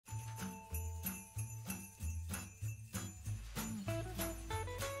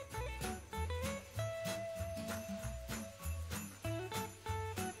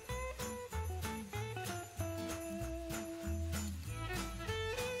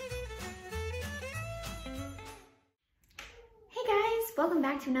welcome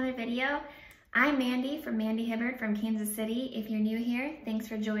back to another video. I'm Mandy from Mandy Hibbert from Kansas City. If you're new here, thanks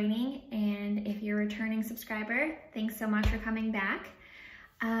for joining, and if you're a returning subscriber, thanks so much for coming back.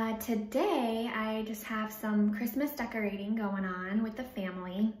 Today I just have some Christmas decorating going on with the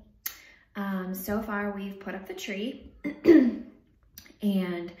family. So far we've put up the tree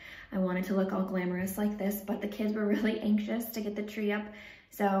and I wanted to look all glamorous like this, but the kids were really anxious to get the tree up,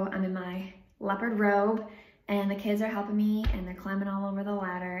 so I'm in my leopard robe and the kids are helping me and they're climbing all over the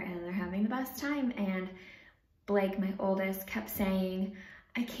ladder and they're having the best time. And Blake, my oldest, kept saying,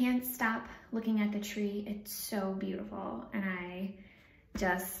 I can't stop looking at the tree. It's so beautiful. And I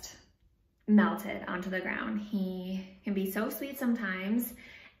just melted onto the ground. He can be so sweet sometimes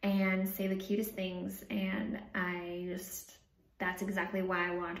and say the cutest things. And that's exactly why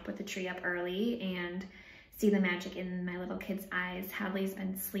I wanted to put the tree up early and see the magic in my little kid's eyes. Hadley's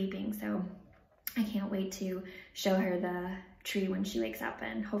been sleeping, so I can't wait to show her the tree when she wakes up,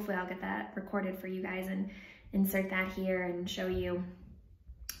 and hopefully I'll get that recorded for you guys and insert that here and show you.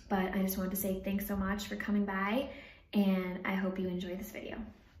 But I just wanted to say thanks so much for coming by, and I hope you enjoy this video.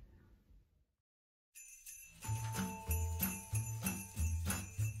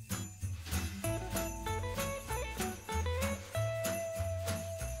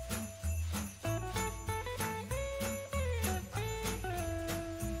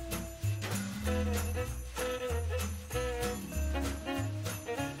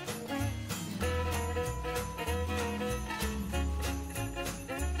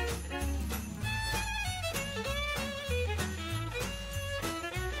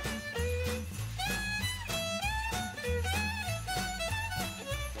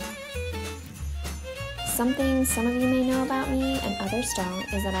 Something some of you may know about me and others don't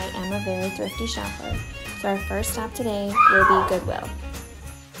is that I am a very thrifty shopper. So our first stop today will be Goodwill.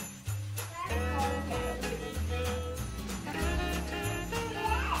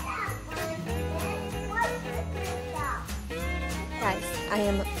 Guys, I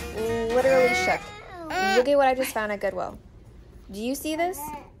am literally shook. Look at what I just found at Goodwill. Do you see this?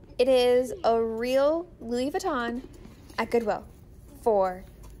 It is a real Louis Vuitton at Goodwill for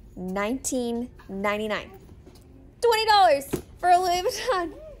 $19.99. $20 for a Louis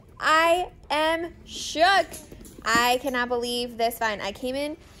Vuitton. I am shook. I cannot believe this find. I came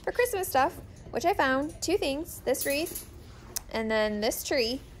in for Christmas stuff, which I found two things, this wreath and then this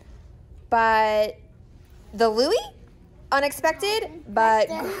tree. But the Louis, unexpected, but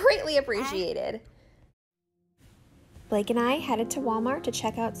greatly appreciated. Blake and I headed to Walmart to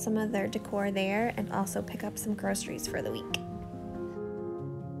check out some of their decor there and also pick up some groceries for the week.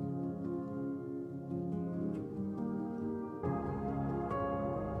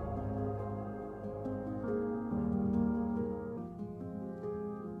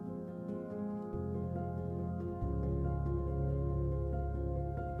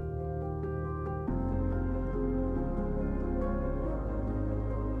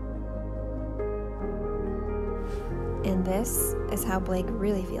 And this is how Blake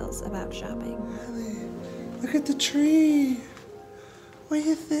really feels about shopping. Ellie, look at the tree. What do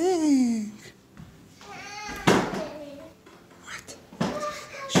you think? What?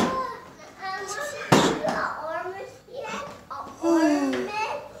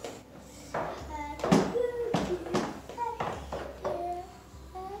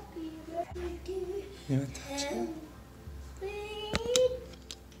 You want to touch it?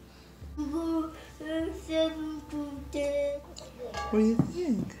 What do you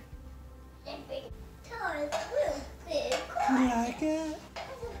think? You like it?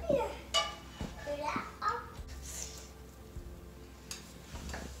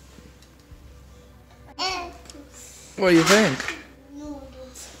 What do you think?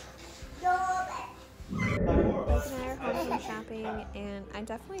 I are home from shopping, and I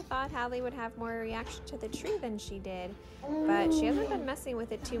definitely thought Hadley would have more reaction to the tree than she did, but she hasn't been messing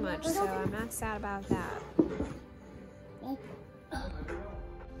with it too much, so I'm not sad about that.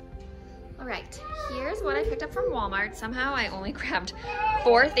 Alright, here's what I picked up from Walmart. Somehow I only grabbed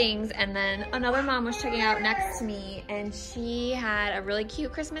 4 things, and then another mom was checking out next to me, and she had a really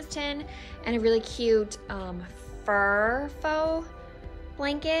cute Christmas tin and a really cute fur faux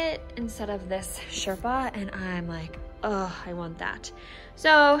blanket instead of this Sherpa, and I'm like, oh, I want that.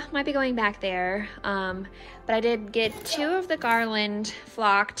 So might be going back there, but I did get 2 of the garland,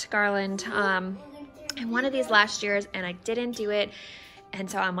 flocked garland. I wanted these last year's and I didn't do it, and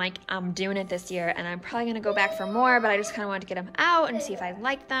so I'm like, I'm doing it this year, and I'm probably gonna go back for more, but I just kind of wanted to get them out and see if I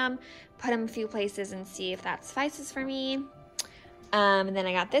like them, put them a few places and see if that suffices for me. And then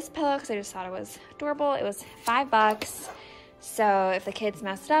I got this pillow because I just thought it was adorable. It was $5. So if the kids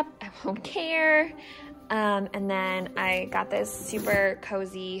mess it up, I won't care. And then I got this super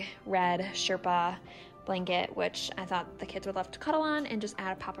cozy red Sherpa blanket, which I thought the kids would love to cuddle on, and just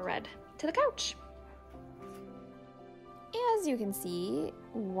add a pop of red to the couch. As you can see,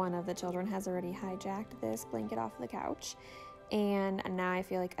 one of the children has already hijacked this blanket off the couch, and now I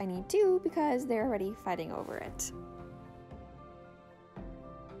feel like I need two because they're already fighting over it.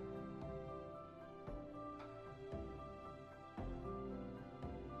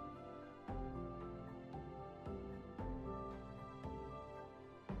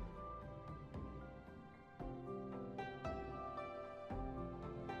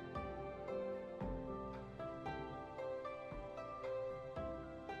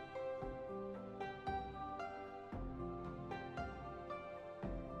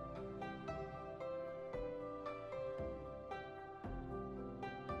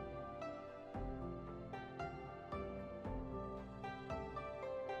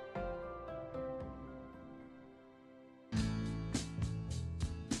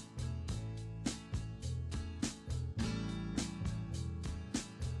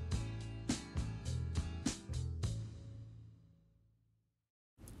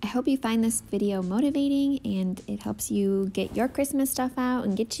 I hope you find this video motivating and it helps you get your Christmas stuff out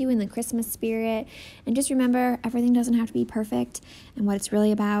and get you in the Christmas spirit. And just remember, everything doesn't have to be perfect, and what it's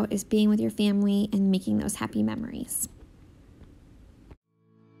really about is being with your family and making those happy memories.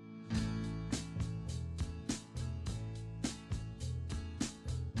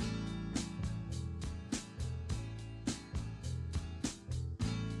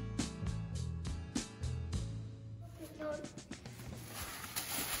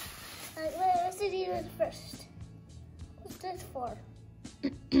 Let's do this first. What's this for?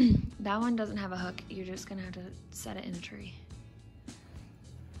 That one doesn't have a hook. You're just gonna have to set it in a tree.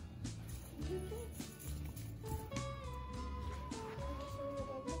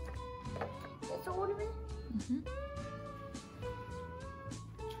 It's an ornament? Mm-hmm.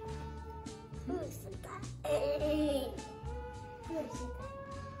 Who is that? Hey. Who is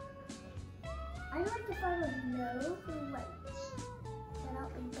that? I'd like to find a no and light. That'll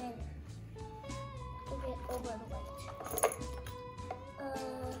be better. To get over the light.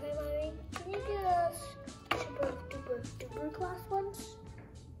 Hey, Mommy, can you get us super class ones?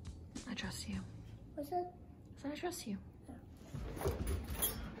 I trust you. What's that? So I trust you.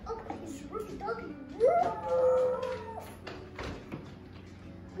 Oh, it's rookie doggy.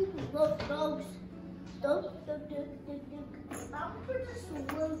 People love dogs. Dog. I'll put this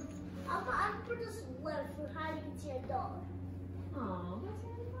one. I'll put this one for how you can see a dog. Oh, that's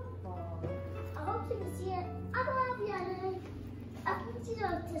really thoughtful. I hope you can see it. I love you. I can see it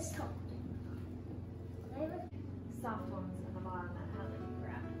on this top. Soft ones at the bottom that have like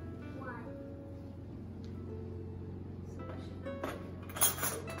grab. Why?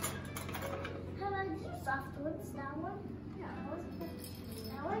 How about these soft ones? That one? Yeah.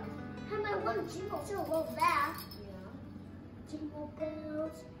 That one? How about one jingle? Still love that. Yeah. Jingle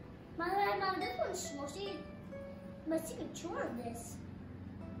bells. Mom, this one's smushy. Must take a chew on this.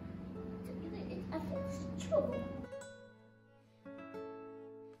 I think it's true.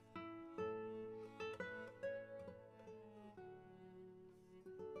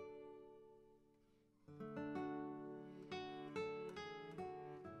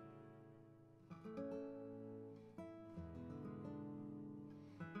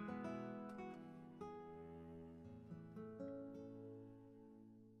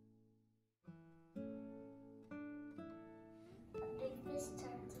 This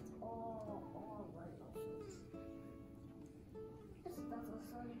turns it all right. This is not so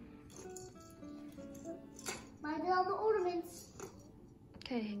funny. Mind all the ornaments.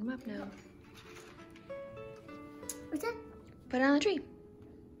 Okay, hang them up now. What's that? Put it on the tree.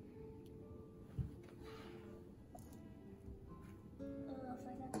 If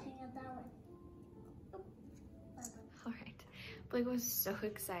I got to hang out that one. All right. Blake was so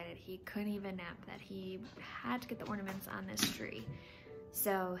excited. He couldn't even nap that he had to get the ornaments on this tree.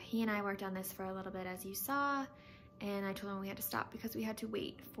 So he and I worked on this for a little bit, as you saw, and I told him we had to stop because we had to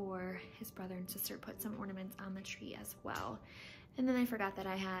wait for his brother and sister to put some ornaments on the tree as well. And then I forgot that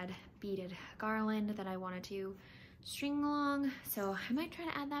I had beaded garland that I wanted to string along, so I might try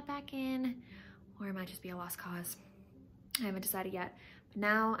to add that back in, or it might just be a lost cause. I haven't decided yet. But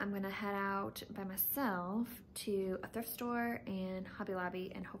now I'm gonna head out by myself to a thrift store and Hobby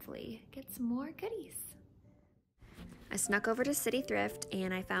Lobby and hopefully get some more goodies. I snuck over to City Thrift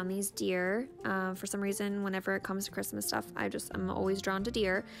and I found these deer. For some reason, whenever it comes to Christmas stuff, I'm always drawn to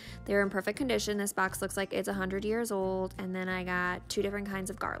deer. They're in perfect condition. This box looks like it's 100 years old, and then I got 2 different kinds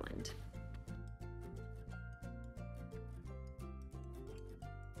of garland.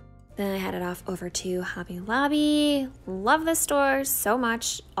 Then I headed off over to Hobby Lobby. Love the store so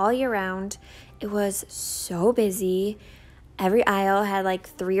much all year round. It was so busy. Every aisle had like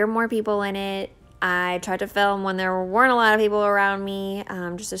 3 or more people in it. I tried to film when there weren't a lot of people around me,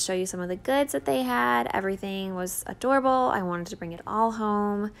 just to show you some of the goods that they had. Everything was adorable. I wanted to bring it all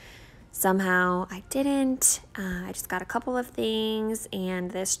home. Somehow I didn't. I just got a couple of things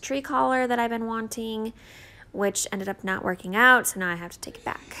and this tree collar that I've been wanting, which ended up not working out, so now I have to take it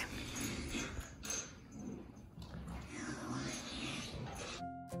back.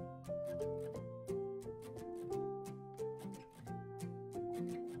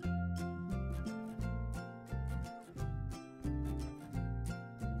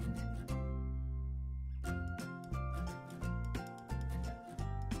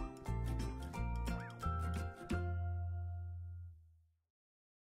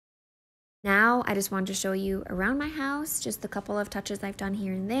 Now, I just wanted to show you around my house, just a couple of touches I've done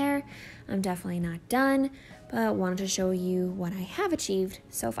here and there. I'm definitely not done, but wanted to show you what I have achieved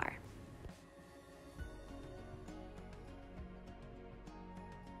so far.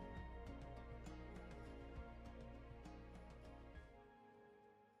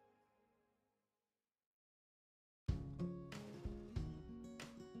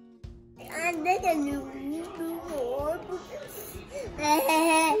 I did a new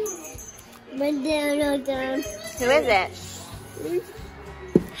Who is it?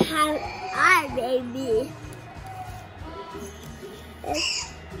 Hi, baby.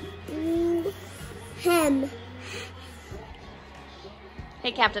 Him.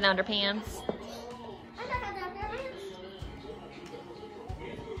 Hey, Captain Underpants.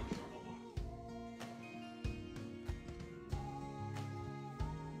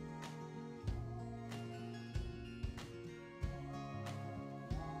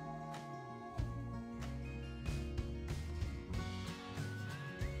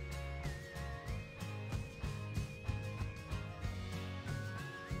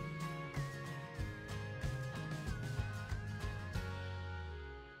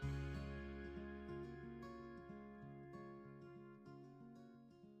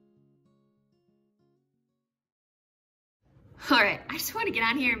 All right, I just want to get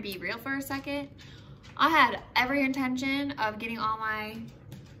on here and be real for a second. I had every intention of getting all my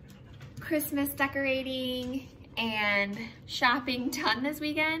Christmas decorating and shopping done this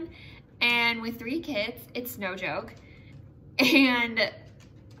weekend, and with 3 kids, it's no joke. And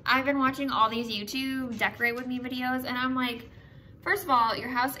I've been watching all these YouTube decorate with me videos, and I'm like, first of all, your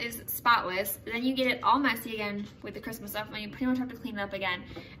house is spotless, then you get it all messy again with the Christmas stuff, and you pretty much have to clean it up again.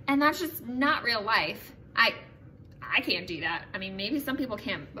 And that's just not real life. I can't do that. I mean, maybe some people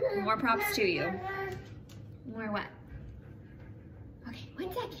can, but more props to you. More what? Okay,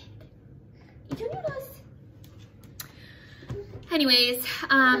 1 second. Eat your noodles. Anyways,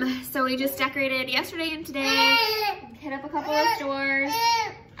 so we just decorated yesterday and today. Hit up a couple of stores.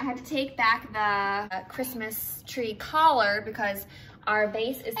 I had to take back the Christmas tree collar because our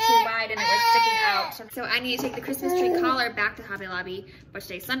base is too wide and it was sticking out. So I need to take the Christmas tree collar back to Hobby Lobby, but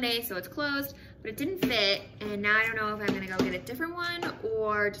today's Sunday, so it's closed, but it didn't fit. And now I don't know if I'm gonna go get a different one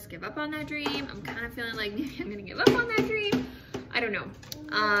or just give up on that dream. I'm kind of feeling like maybe I'm gonna give up on that dream. I don't know.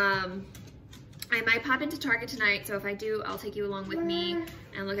 I might pop into Target tonight, so if I do, I'll take you along with me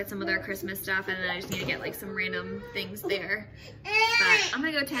and look at some of their Christmas stuff, and then I just need to get like some random things there. But I'm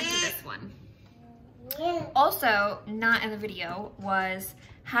gonna go tend to this one. Also, not in the video, was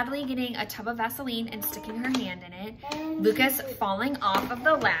Hadley getting a tub of Vaseline and sticking her hand in it, Lucas falling off of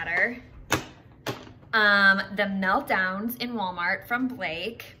the ladder, the meltdowns in Walmart from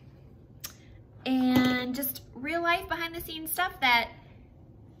Blake, and just real life behind the scenes stuff that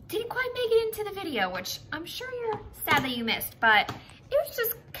didn't quite make it into the video, which I'm sure you're sad that you missed, but it was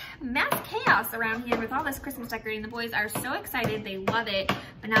just mass chaos around here with all this Christmas decorating. The boys are so excited, they love it,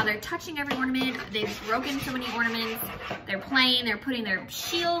 but now they're touching every ornament. They've broken so many ornaments. They're playing, they're putting their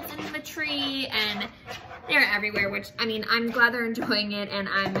shields into the tree, and they're everywhere, which, I mean, I'm glad they're enjoying it, and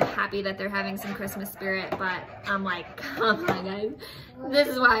I'm happy that they're having some Christmas spirit, but I'm like, come on, guys. This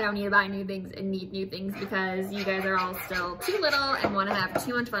is why I don't need to buy new things and need new things, because you guys are all still too little and want to have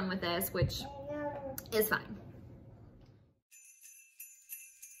too much fun with this, which is fine.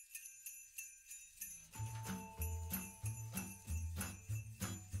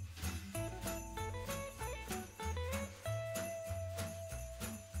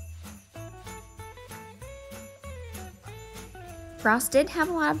 Ross did have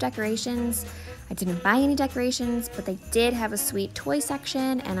a lot of decorations. I didn't buy any decorations, but they did have a sweet toy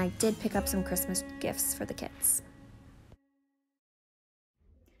section, and I did pick up some Christmas gifts for the kids.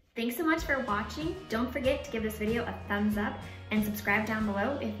 Thanks so much for watching. Don't forget to give this video a thumbs up and subscribe down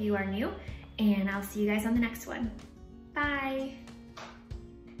below if you are new, and I'll see you guys on the next one. Bye.